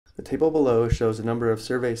The table below shows the number of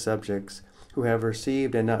survey subjects who have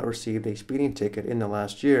received and not received a speeding ticket in the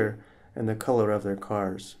last year and the color of their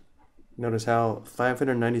cars. Notice how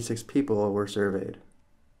 596 people were surveyed.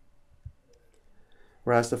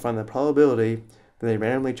 We're asked to find the probability that a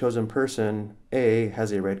randomly chosen person, A,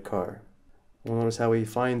 has a red car. We'll notice how we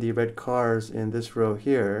find the red cars in this row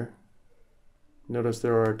here. Notice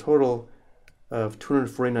there are a total of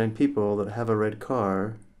 249 people that have a red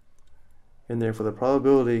car, and therefore the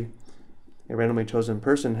probability a randomly chosen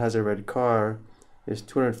person has a red car is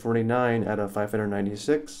 249 out of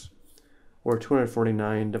 596, or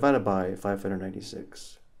 249 divided by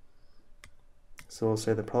 596. So we'll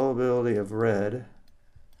say the probability of red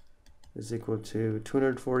is equal to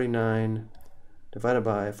 249 divided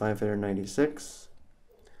by 596.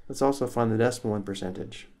 Let's also find the decimal in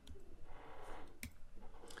percentage.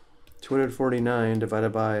 249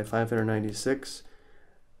 divided by 596,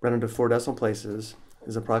 rounded to 4 decimal places,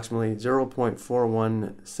 is approximately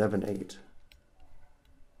 0.4178,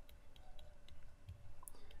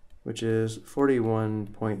 which is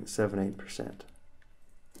 41.78%.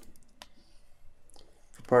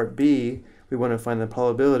 For part B, we want to find the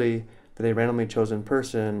probability that a randomly chosen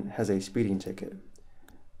person has a speeding ticket.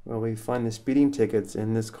 Well, we find the speeding tickets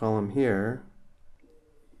in this column here.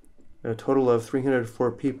 A total of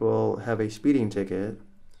 304 people have a speeding ticket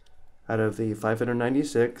out of the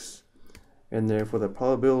 596, and therefore the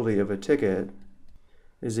probability of a ticket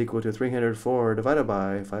is equal to 304 divided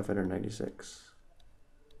by 596,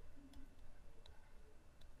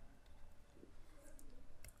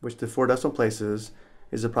 which to 4 decimal places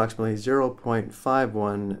is approximately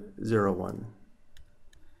 0.5101,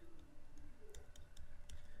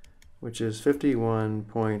 which is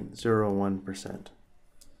 51.01%.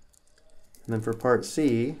 And then for part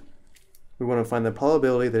C, we want to find the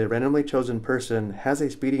probability that a randomly chosen person has a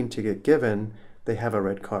speeding ticket given they have a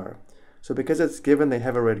red car. So because it's given they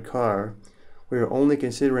have a red car, we are only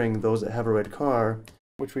considering those that have a red car,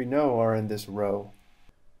 which we know are in this row.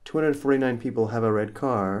 249 people have a red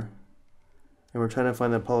car, and we're trying to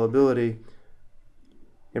find the probability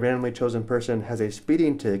a randomly chosen person has a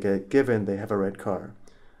speeding ticket given they have a red car.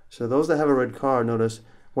 So those that have a red car, notice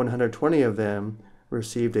 120 of them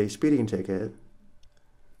received a speeding ticket,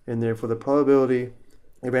 and therefore the probability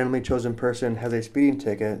a randomly chosen person has a speeding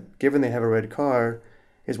ticket given they have a red car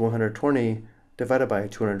is 120 divided by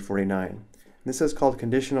 249. And this is called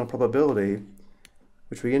conditional probability,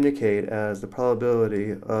 which we indicate as the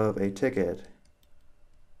probability of a ticket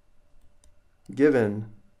given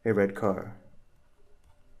a red car,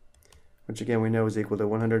 which again we know is equal to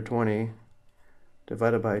 120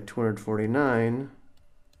 divided by 249,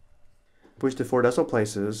 which to 4 decimal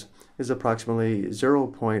places is approximately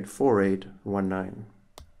 0.4819,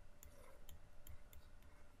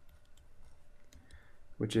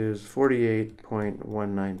 which is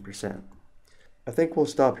 48.19%. I think we'll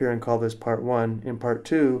stop here and call this part 1. In part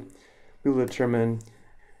 2, we will determine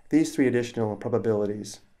these 3 additional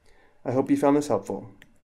probabilities. I hope you found this helpful.